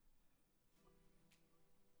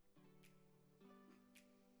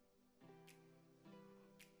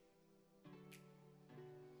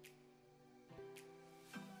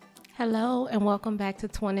Hello and welcome back to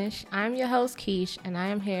Twinish. I'm your host Keish and I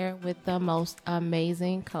am here with the most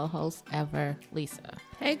amazing co-host ever, Lisa.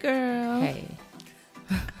 Hey girl. Hey.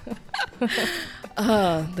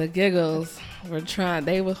 The giggles were trying,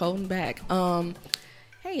 they were holding back.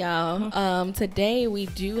 Hey y'all. Today we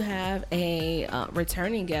do have a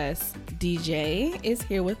returning guest. DJ is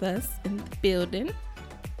here with us in the building.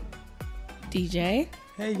 DJ.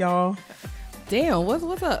 Hey y'all. Damn,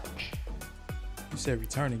 what's up? You said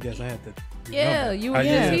returning guest. I had to. Yeah, you were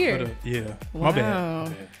yeah, here. My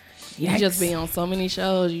bad. You just be on so many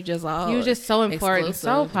shows. You just so important,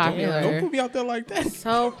 so popular. Don't put me out there like that.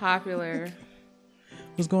 So popular.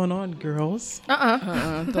 What's going on, girls?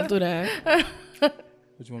 Don't do that.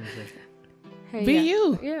 What you want me to say? Hey, Be yeah.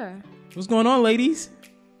 you. Yeah. What's going on, ladies?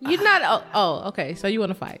 You're not. Oh, okay. So you want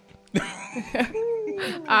to fight?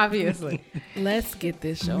 Obviously. Let's get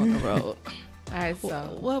this show on the road. All right.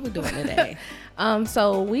 So What are we doing today?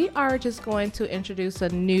 So we are just going to introduce a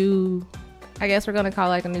new, I guess we're going to call it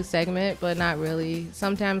like a new segment, but not really.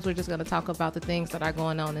 Sometimes we're just going to talk about the things that are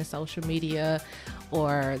going on in social media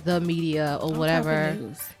or the media or whatever.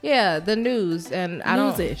 News. Yeah, the news. And I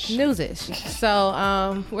don't. News-ish. News-ish.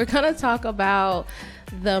 So we're going to talk about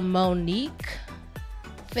the Monique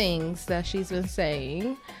things that she's been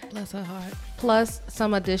saying. Bless her heart. Plus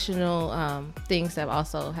some additional things that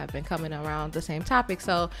also have been coming around the same topic.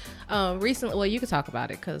 So recently, well, you could talk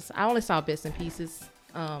about it because I only saw bits and pieces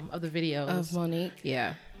of the videos. Of Monique.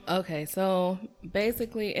 Yeah. Okay, so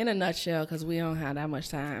basically, in a nutshell, because we don't have that much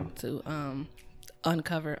time to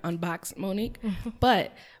unbox Monique,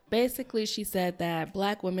 but basically she said that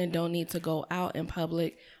Black women don't need to go out in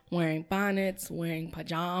public wearing bonnets, wearing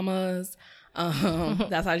pajamas.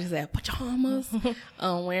 That's how she said pajamas.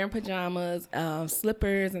 Wearing pajamas,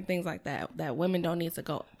 slippers and things like that. That women don't need to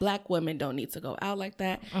go. Black women don't need to go out like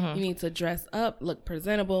that. You need to dress up, look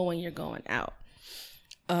presentable when you're going out.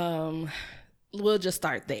 We'll just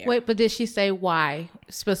start there. Wait, but did she say why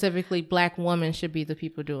specifically Black women should be the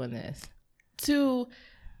people doing this? To,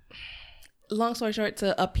 long story short,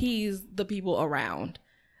 to appease the people around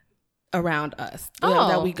us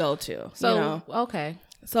that we go to. So, you know? okay.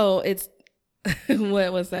 So it's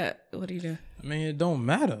what was that? What do you do? I mean, it don't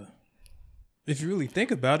matter. If you really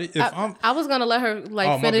think about it, I was gonna let her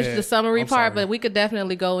my finish bad. the summary I'm part, sorry. but we could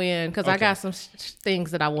definitely go in because I Okay. got some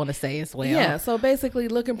things that I want to say as well. Yeah, so basically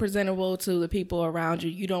looking presentable to the people around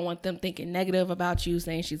you. You don't want them thinking negative about you,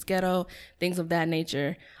 saying she's ghetto, things of that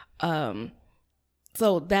nature.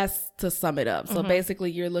 So that's to sum it up. So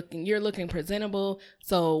basically you're looking presentable,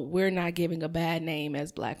 so we're not giving a bad name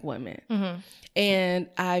as Black women. And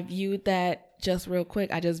I viewed that, just real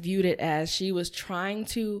quick, I just viewed it as she was trying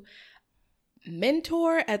to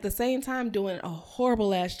mentor at the same time doing a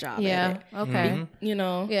horrible ass job at Yeah. it. Okay. You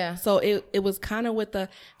know? Yeah. So it was kind of with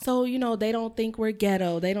so, you know, they don't think we're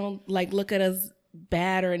ghetto. They don't like look at us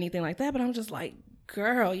bad or anything like that. But I'm just like,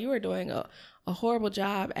 girl, you are doing a horrible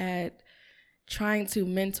job at trying to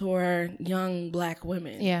mentor young Black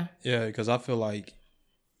women. Yeah. yeah, because I feel like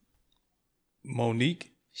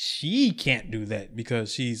Monique, she can't do that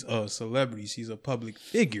because she's a celebrity. She's a public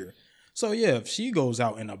figure. So yeah, if she goes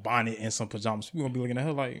out in a bonnet and some pajamas, people gonna be looking at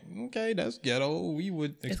her like, okay, that's ghetto. We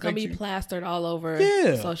would expect It's going to be you. plastered all over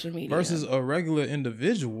Yeah. social media. Versus a regular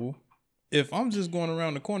individual. If I'm just going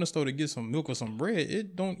around the corner store to get some milk or some bread,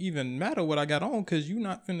 it don't even matter what I got on because you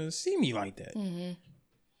not finna see me like that.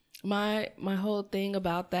 My whole thing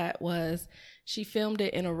about that was she filmed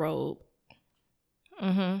it in a robe.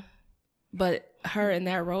 But her in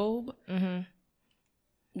that robe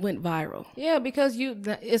went viral. Yeah, because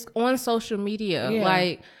it's on social media. Yeah.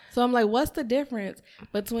 Like, So I'm like, what's the difference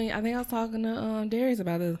between, I think I was talking to Darius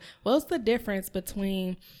about this. What's the difference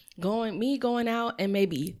between going out and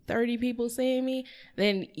maybe 30 people seeing me,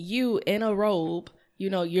 then you in a robe, you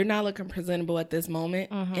know, you're not looking presentable at this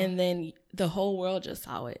moment, and then the whole world just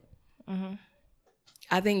saw it.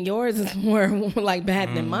 I think yours is more like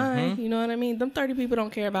bad than mine. You know what I mean? Them 30 people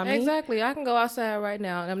don't care about me. exactly. I can go outside right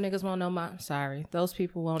now. Them niggas won't know those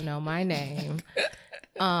people won't know my name.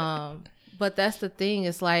 But that's the thing.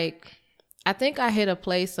 It's like, I think I hit a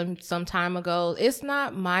place some time ago. It's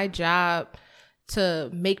not my job to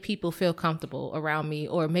make people feel comfortable around me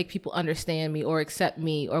or make people understand me or accept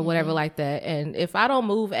me or whatever like that. And if I don't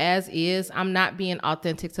move as is, I'm not being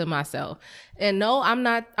authentic to myself. And no,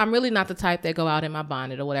 I'm really not the type that go out in my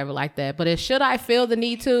bonnet or whatever like that. But should I feel the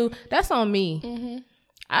need to, that's on me.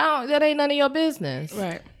 That ain't none of your business.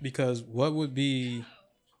 Right. Because what would be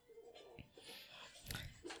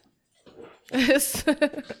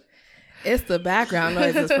It's the background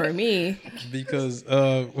noises for me. because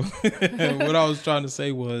what I was trying to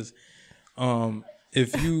say was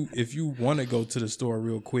if you want to go to the store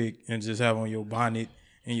real quick and just have on your bonnet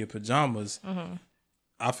and your pajamas,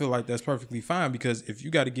 I feel like that's perfectly fine, because if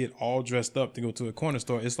you got to get all dressed up to go to a corner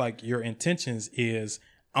store, it's like your intentions is,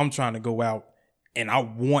 I'm trying to go out and I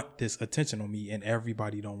want this attention on me, and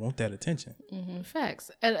everybody don't want that attention.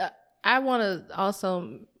 Facts. And I want to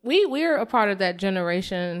also, we're a part of that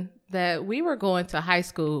generation that we were going to high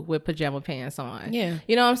school with pajama pants on. Yeah.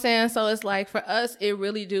 You know what I'm saying? So it's like, for us, it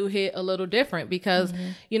really do hit a little different, because,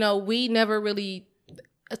 you know, we never really,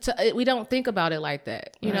 we don't think about it like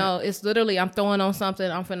that. You know, it's literally, I'm throwing on something,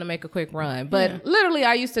 I'm finna make a quick run. But literally,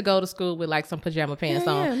 I used to go to school with like some pajama pants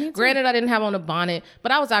on. me too. Granted, I didn't have on a bonnet,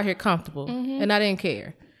 but I was out here comfortable and I didn't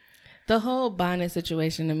care. The whole bonnet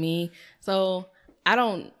situation to me, so I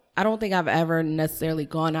don't think I've ever necessarily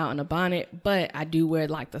gone out in a bonnet, but I do wear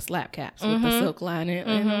like the slap caps with the silk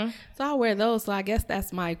lining. So I wear those. So I guess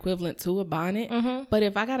that's my equivalent to a bonnet. But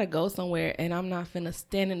if I got to go somewhere and I'm not finna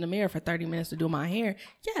stand in the mirror for 30 minutes to do my hair,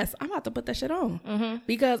 yes, I'm about to put that shit on.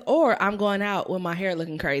 Because, or I'm going out with my hair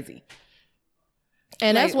looking crazy.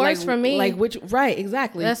 And that's worse for me. Right,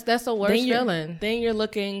 exactly. That's a worse feeling. Then you're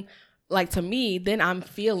looking, like, to me, then I'm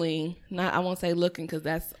feeling, I won't say looking, because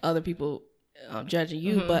that's other people judging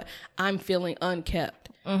you, but I'm feeling unkept.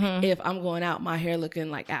 If I'm going out, my hair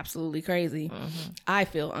looking like absolutely crazy, I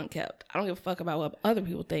feel unkept. I don't give a fuck about what other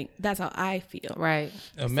people think. That's how I feel. Right.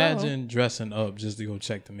 Imagine dressing up just to go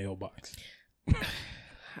check the mailbox.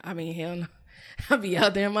 I mean, hell no. I'll be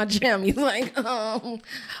out there in my jammies, like,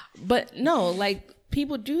 but no, like,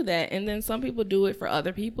 people do that, and then some people do it for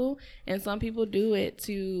other people, and some people do it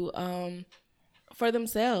to for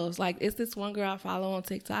themselves. Like, it's this one girl I follow on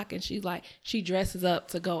TikTok, and she's like, she dresses up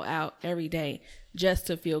to go out every day just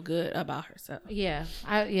to feel good about herself. Yeah.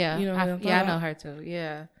 You know what I'm talking I know about? her too.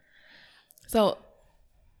 Yeah. So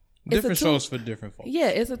Different shows for different folks. yeah,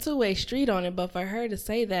 it's a two-way street on it. But for her to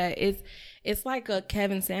say that, it's like a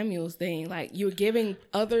Kevin Samuels thing. Like, you're giving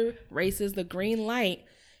other races the green light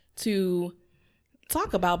to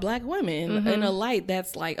talk about black women in a light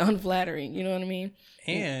that's like unflattering. You know what I mean?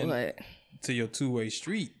 And to your two-way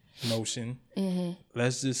street notion,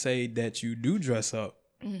 let's just say that you do dress up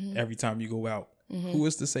every time you go out. Who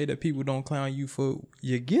is to say that people don't clown you for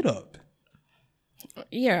your get up?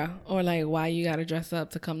 Yeah, or like, why you gotta dress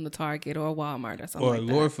up to come to Target or Walmart or something Or like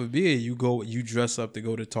Lord that. forbid you dress up to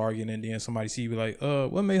go to Target, and then somebody see you like,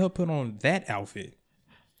 what made her put on that outfit?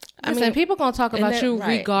 I mean, people gonna talk about you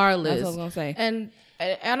regardless. That's what I was gonna say. And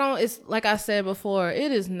I don't. It's like I said before.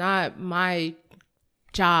 It is not my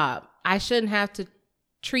job. I shouldn't have to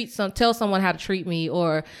tell someone how to treat me,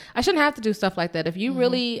 or I shouldn't have to do stuff like that. If you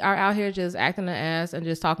really are out here just acting an ass and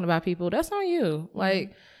just talking about people, that's on you.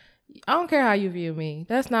 Like, I don't care how you view me.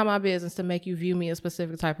 That's not my business to make you view me a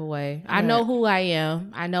specific type of way. I know who I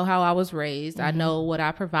am. I know how I was raised. I know what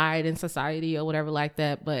I provide in society or whatever like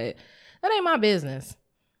that, but that ain't my business.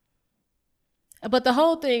 But the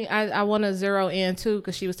whole thing, I want to zero in too,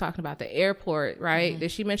 because she was talking about the airport, right? Did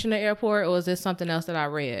she mention the airport, or was this something else that I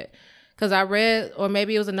read? Because I read, or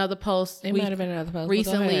maybe it was another post. It might have been another post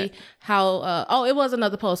recently. How? It was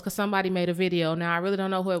another post, because somebody made a video. Now I really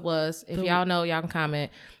don't know who it was. If y'all know, y'all can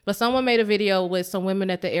comment. But someone made a video with some women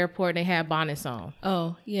at the airport. And they had bonnets on.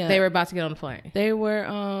 Oh yeah, they were about to get on the plane. They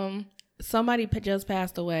were. Somebody just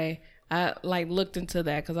passed away. I looked into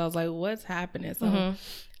that because I was like, what's happening? So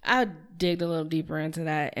I digged a little deeper into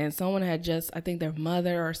that, and someone had I think their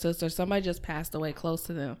mother or sister, somebody just passed away close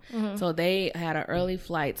to them. So they had an early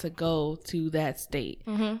flight to go to that state.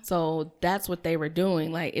 So that's what they were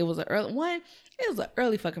doing. Like, it was an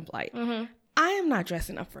early fucking flight. I am not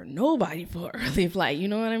dressing up for nobody for an early flight. You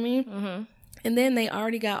know what I mean? And then they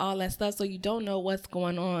already got all that stuff, so you don't know what's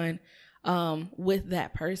going on with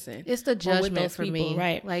that person. It's the judgment with those for people, me,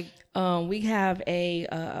 right? Like, we have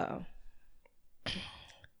a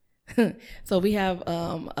so we have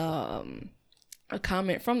a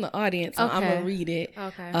comment from the audience. So I'm gonna read it.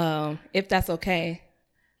 Okay. If that's okay.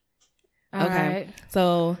 All right.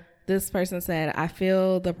 So this person said, I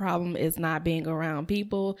feel the problem is not being around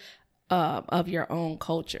people of your own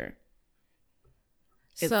culture.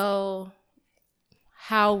 So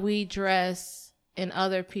how we dress in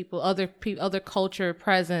other culture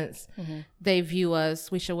presence, they view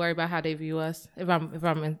us. We should worry about how they view us. If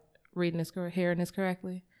I'm reading this, hearing this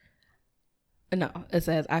correctly. No, it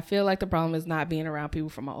says, I feel like the problem is not being around people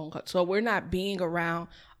from my own culture. So we're not being around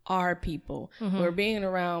our people. We're being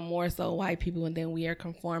around more so white people, and then we are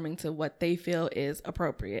conforming to what they feel is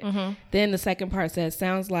appropriate. Then the second part says,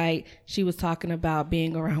 sounds like she was talking about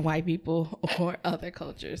being around white people or other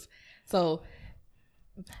cultures. So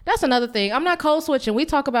That's another thing. I'm not code switching. We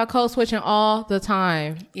talk about code switching all the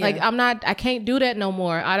time. Yeah. Like I can't do that no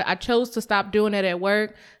more. I chose to stop doing it at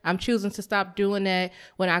work. I'm choosing to stop doing that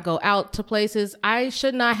when I go out to places. I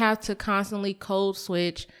should not have to constantly code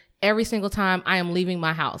switch every single time I am leaving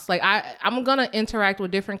my house. Like I'm going to interact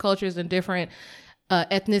with different cultures and different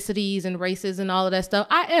ethnicities and races and all of that stuff.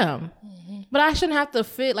 I am. Mm-hmm. But I shouldn't have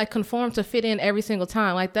to conform to fit in every single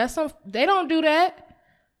time. Like they don't do that.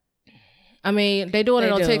 I mean, they doing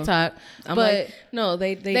it on TikTok, but like, no,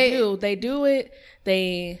 they do. They do it.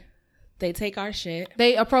 They take our shit.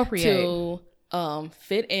 They appropriate to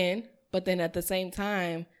fit in, but then at the same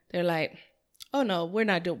time, they're like, "Oh no, we're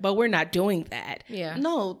not doing that." Yeah.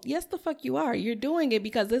 No, yes, the fuck you are. You're doing it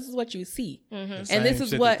because this is what you see, and this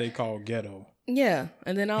is what they call ghetto. Yeah,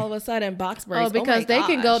 and then all of a sudden, box braids. Because they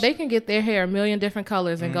can get their hair a million different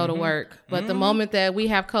colors and go to work. But the moment that we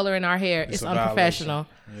have color in our hair, it's unprofessional.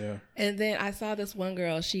 Yeah. And then I saw this one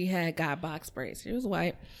girl. She had got box braids. She was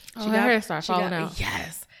white. Her hair started falling out.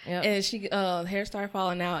 Yes. Yep. And she hair started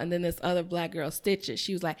falling out. And then this other black girl stitched it.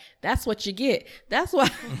 She was like, "That's what you get. That's why.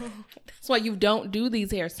 That's why you don't do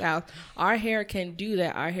these hairstyles. Our hair can do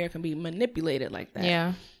that. Our hair can be manipulated like that.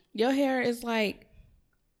 Yeah. Your hair is like."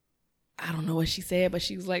 I don't know what she said, but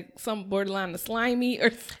she was like some borderline of slimy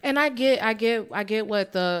or. And I get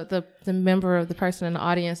what the member of the person in the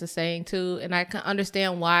audience is saying too, and I can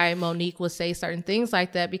understand why Monique would say certain things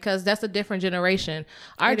like that because that's a different generation.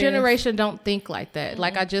 Our generation don't think like that.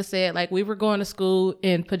 Like I just said, like we were going to school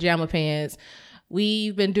in pajama pants.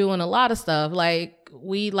 We've been doing a lot of stuff. Like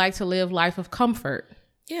we like to live life of comfort.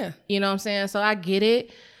 Yeah, you know what I'm saying. So I get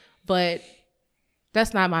it, but.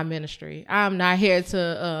 That's not my ministry. I'm not here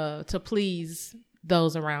to please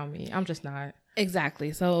those around me. I'm just not.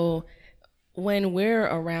 Exactly. So when we're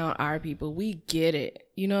around our people, we get it,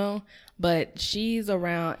 you know? But she's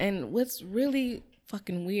around, and what's really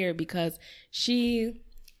fucking weird because she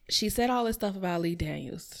said all this stuff about Lee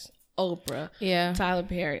Daniels, Oprah, Tyler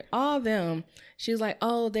Perry, all them. She's like,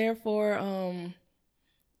 "Oh, therefore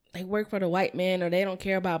they work for the white man or they don't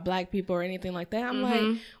care about black people or anything like that." I'm like,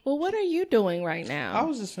 well, what are you doing right now? I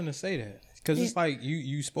was just finna say that because it's like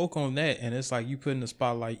you spoke on that and it's like you putting the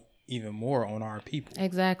spotlight even more on our people.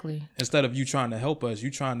 Exactly. Instead of you trying to help us, you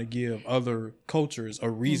trying to give other cultures a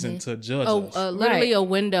reason to judge us. Literally a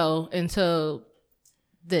window into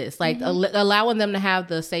this, like allowing them to have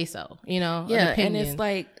the say so, you know? Yeah, and it's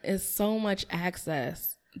like, it's so much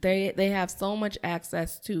access. They have so much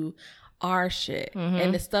access to our shit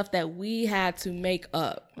and the stuff that we had to make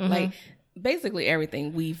up, like basically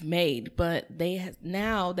everything we've made, but they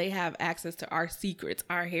have access to our secrets,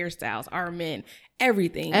 our hairstyles, our men,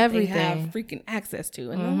 everything they have freaking access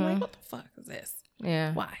to. And I'm like, what the fuck is this?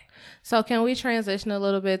 Yeah. Why? So can we transition a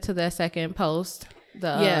little bit to that second post?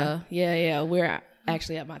 Yeah. We're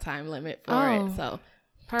actually at my time limit for it, so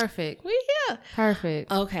perfect.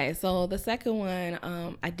 Perfect. Okay, so the second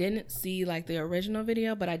one, I didn't see like the original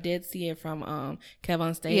video, but I did see it from Kev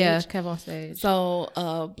on Stage. Yeah, Kev on Stage. So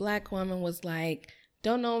a black woman was like,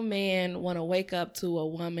 "Don't no man want to wake up to a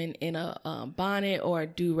woman in a bonnet or a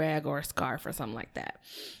do-rag or a scarf or something like that."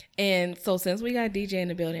 And so since we got DJ in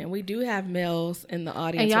the building, we do have males in the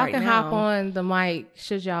audience, and y'all right can now. hop on the mic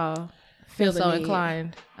should y'all feel so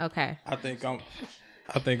inclined. Okay. I think I'm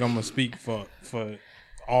gonna speak for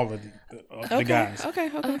all of the guys.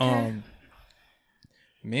 Okay.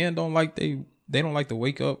 Men don't like they don't like to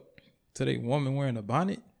wake up to their woman wearing a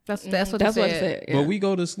bonnet. That's what it said. Yeah. But we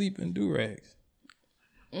go to sleep in do-rags.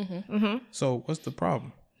 So what's the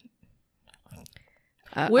problem?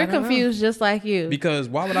 We're confused just like you. Because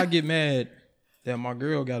why would I get mad that my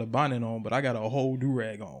girl got a bonnet on, but I got a whole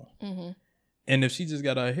do-rag on? And if she just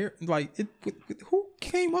got her hair, like, who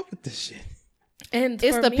came up with this shit? And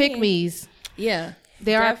it's the pick-me's. Yeah.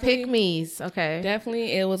 There are pick-me's, okay.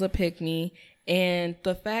 Definitely it was a pick-me. And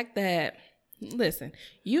the fact that, listen,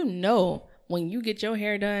 you know when you get your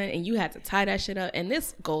hair done and you had to tie that shit up, and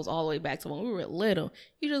this goes all the way back to when we were little.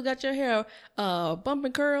 You just got your hair bump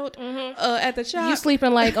and curled at the shop. You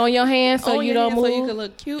sleeping like on your hand so you don't move. So you can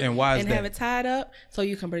look cute and why is have it tied up so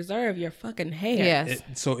you can preserve your fucking hair. Yes.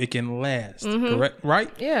 So it can last, correct? Right?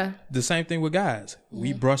 Yeah. The same thing with guys.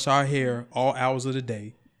 We brush our hair all hours of the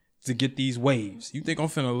day to get these waves. You think I'm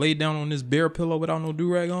finna lay down on this bare pillow without no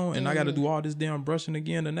do-rag on and I gotta do all this damn brushing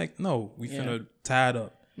again the next? No, we finna tie it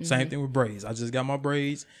up. Same thing with braids. I just got my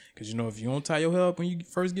braids because, you know, if you don't tie your hair up when you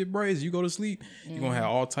first get braids, you go to sleep, you're going to have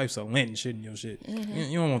all types of lint and shit in your shit.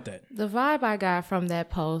 You don't want that. The vibe I got from that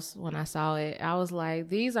post when I saw it, I was like,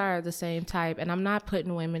 these are the same type, and I'm not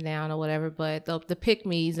putting women down or whatever, but the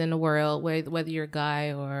pick-me's in the world, whether you're a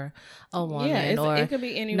guy or a woman or it could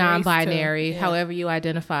be any non-binary, race too. however you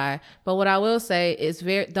identify. But what I will say is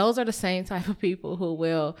those are the same type of people who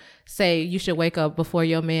will say you should wake up before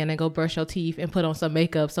your man and go brush your teeth and put on some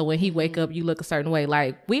makeup so when he wake up you look a certain way.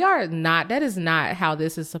 Like, that is not how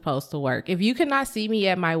this is supposed to work. If you cannot see me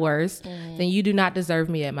at my worst, then you do not deserve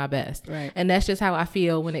me at my best. Right. And that's just how I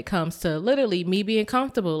feel when it comes to literally me being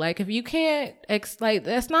comfortable. Like, if you can't like,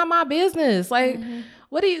 that's not my business. Like,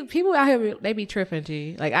 what do you, people out here, they be tripping,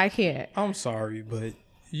 G. Like, I can't. I'm sorry, but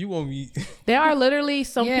you want me. There are literally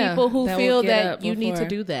some people who that feel will get that up you need to before.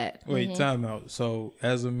 do that. Wait, time out. So,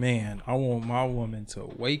 as a man, I want my woman to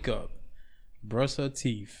wake up, brush her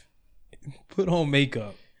teeth, put on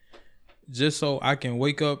makeup, just so I can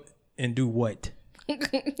wake up and do what?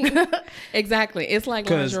 Exactly. It's like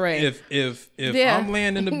Because lingerie. if Yeah. I'm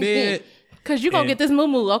laying in the bed, Cause you gonna get this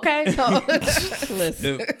moo okay? So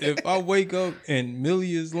Listen. if I wake up and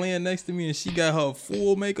Millie is laying next to me and she got her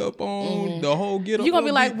full makeup on, the whole get up, you gonna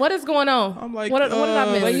be like, what is going on? I'm like, what did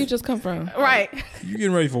I miss? Where you just come from? Right. you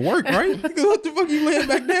getting ready for work, right? Nigga, what the fuck you laying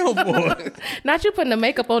back down for? Not you putting the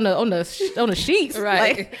makeup on the sheets.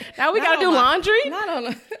 Right. Like, now we Not gotta do on my- laundry. Not on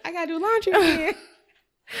the, I gotta do laundry again.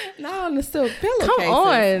 Not on the silk pillowcases. Come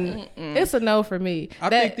on. It's a no for me. I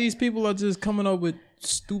think these people are just coming up with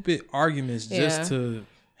stupid arguments just Yeah. to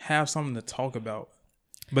have something to talk about,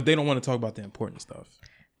 but they don't want to talk about the important stuff.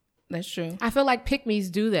 That's true. I feel like pick-me's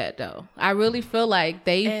do that though. I really feel like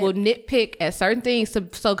they will nitpick at certain things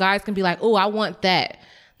so guys can be like, oh, I want that.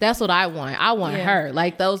 That's what I want. I want her.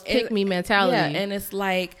 Like those pick-me mentality. Yeah, and it's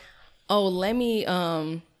like, oh, let me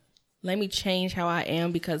change how I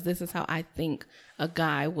am because this is how I think a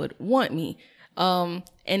guy would want me. And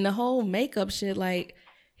the whole makeup shit, like,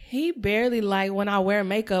 he barely like when I wear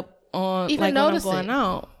makeup on, Even like notice when I'm going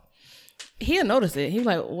out. He'll notice it. He's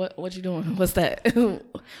like, what you doing? What's that?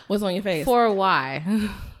 What's on your face? For why?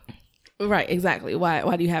 Right, exactly.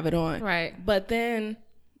 Why do you have it on? Right. But then,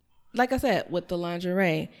 like I said, with the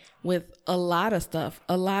lingerie, with a lot of stuff,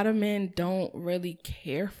 a lot of men don't really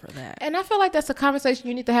care for that. And I feel like that's a conversation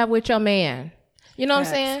you need to have with your man. You know what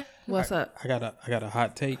I'm saying? What's up? I got a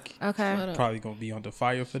hot take. Okay. Probably gonna be under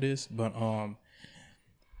fire for this, but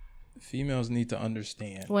females need to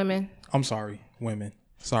understand. Women. I'm sorry, women.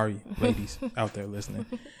 Sorry, ladies out there listening.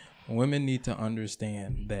 Women need to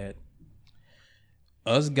understand that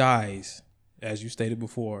us guys, as you stated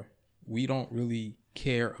before, we don't really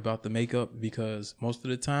care about the makeup because most of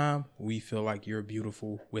the time we feel like you're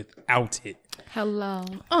beautiful without it. Hello.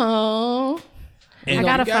 Oh, I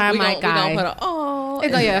gotta find my guy. We gonna put a oh.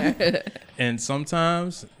 Yeah. And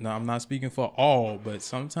sometimes, now I'm not speaking for all, but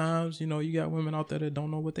sometimes, you know, you got women out there that don't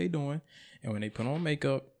know what they doing. And when they put on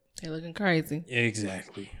makeup, They're looking crazy.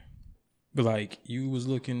 exactly. But like, you was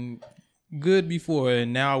looking good before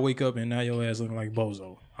and now I wake up and now your ass looking like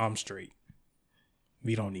Bozo. I'm straight.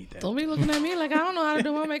 We don't need that. Don't be looking at me like I don't know how to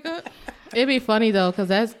do my makeup. It'd be funny though, because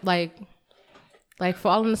that's like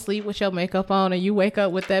falling asleep with your makeup on and you wake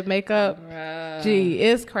up with that makeup. Gee,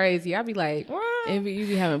 it's crazy. I'd be like, what? You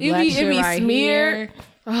be having It black be- shit it be right smeared. here.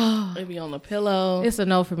 Oh, It be on the pillow. it's a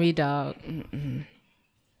no for me, dog.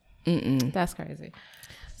 That's crazy.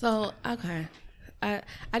 So, okay. I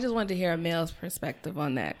just wanted to hear a male's perspective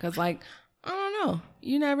on that. Because, like, I don't know.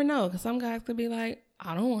 You never know. Because some guys could be like,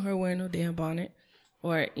 I don't want her wearing no damn bonnet.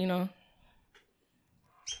 Or, you know.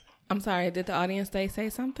 I'm sorry. Did the audience say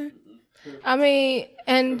something? I mean,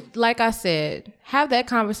 and like I said, have that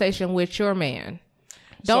conversation with your man.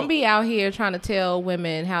 Don't So- be out here trying to tell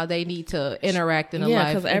women how they need to interact in the Yeah, life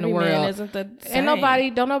because in the every world. man isn't the same. And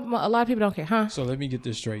nobody, don't know. A lot of people don't care, huh? So let me get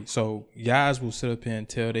this straight. So guys will sit up here and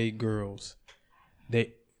tell they girls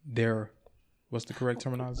they're what's the correct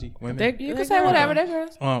terminology? Women. You can say whatever, they're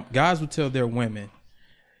girls. Guys will tell their women.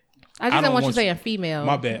 I just don't didn't want you want saying female.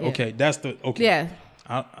 My bad. Yeah. Okay, that's the okay. Yeah.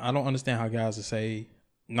 I don't understand how guys will say,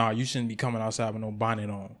 nah, you shouldn't be coming outside with no bonnet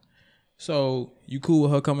on. So you cool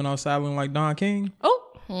with her coming outside looking like Don King? Oh.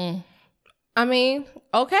 I mean,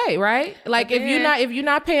 okay, right? Like if you're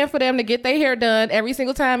not paying for them to get their hair done every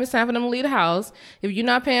single time it's time for them to leave the house, if you're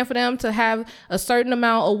not paying for them to have a certain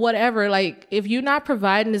amount or whatever, like if you're not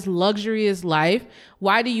providing this luxurious life,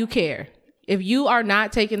 why do you care? If you are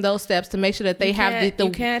not taking those steps to make sure that they have the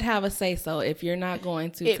you can't have a say so if you're not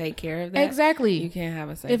going to take care of that. Exactly. You can't have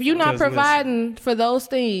a say. If you're not 'Cause listen. providing for those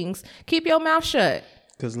things, keep your mouth shut.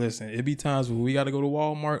 Because listen, it be times where we got to go to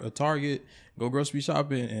Walmart or Target, go grocery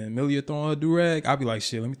shopping and Amelia throwing her do-rag, I'll be like,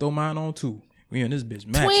 shit, let me throw mine on too. We in this bitch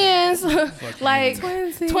matching. Twins, like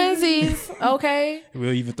twinsies. Okay,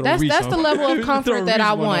 we'll even throw that's on. the level of comfort that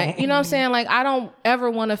I Reese one want. on. You know what I'm saying? Like I don't ever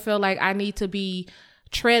want to feel like I need to be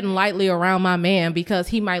treading lightly around my man because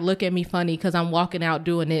he might look at me funny because I'm walking out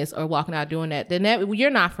doing this or walking out doing that. Then that you're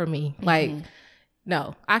not for me. Like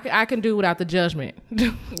no, I can do without the judgment.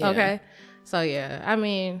 Okay, so yeah, I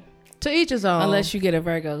mean, to each his own. Unless you get a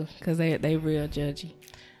Virgo, because they real judgy.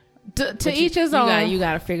 To each his own. You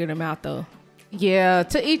got to figure them out though. Yeah,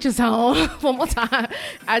 to each his own. One more time.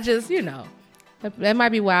 I just, that might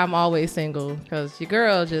be why I'm always single, because your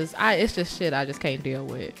girl it's just shit I just can't deal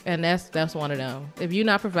with. And that's one of them. If you're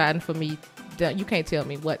not providing for me, you can't tell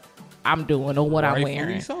me what I'm doing or what I'm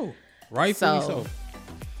wearing. Rightfully so.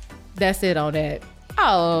 That's it on that.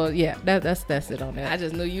 Oh, yeah, that's it on that. I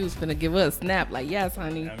just knew you was finna give us a snap. Like, yes,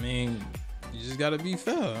 honey. I mean, you just gotta be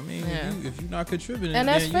fair. I mean, if you're not contributing, and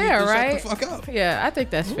that's then fair, you right? Shut the fuck up. Yeah, I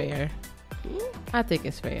think that's fair. I think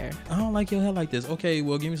it's fair. I don't like your hair like this. Okay,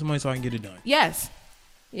 well, give me some money so I can get it done. Yes.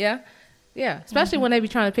 Yeah. Especially when they be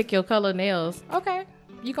trying to pick your color nails. Okay.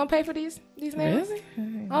 You gonna pay for these nails?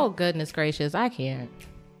 Really? Oh, goodness gracious. I can't.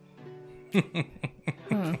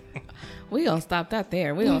 We gonna stop that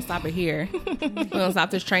there. We gonna stop it here. We gonna stop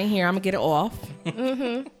this train here. I'm gonna get it off.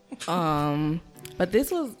 But this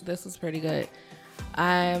was pretty good.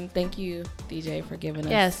 Thank you, DJ, for giving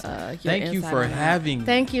us your thank you insight for on that. having.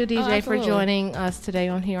 Thank you, DJ, for absolutely. joining us today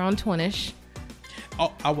on here on Twinish.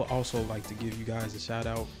 I would also like to give you guys a shout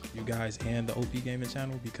out, you guys and the OP Gaming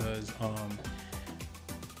channel, because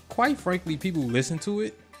quite frankly, people listen to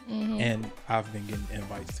it, and I've been getting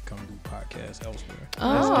invites to come do podcasts elsewhere.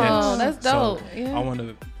 Oh, that's dope. So Yeah. I want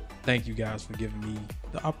to thank you guys for giving me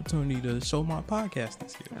the opportunity to show my podcasting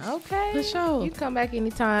skills. Okay. For sure. You can come back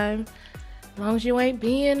anytime. As long as you ain't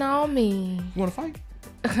being on me. You want to fight?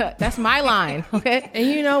 That's my line, okay? And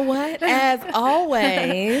you know what? As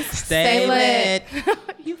always, Stay lit.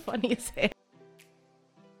 You funny as hell.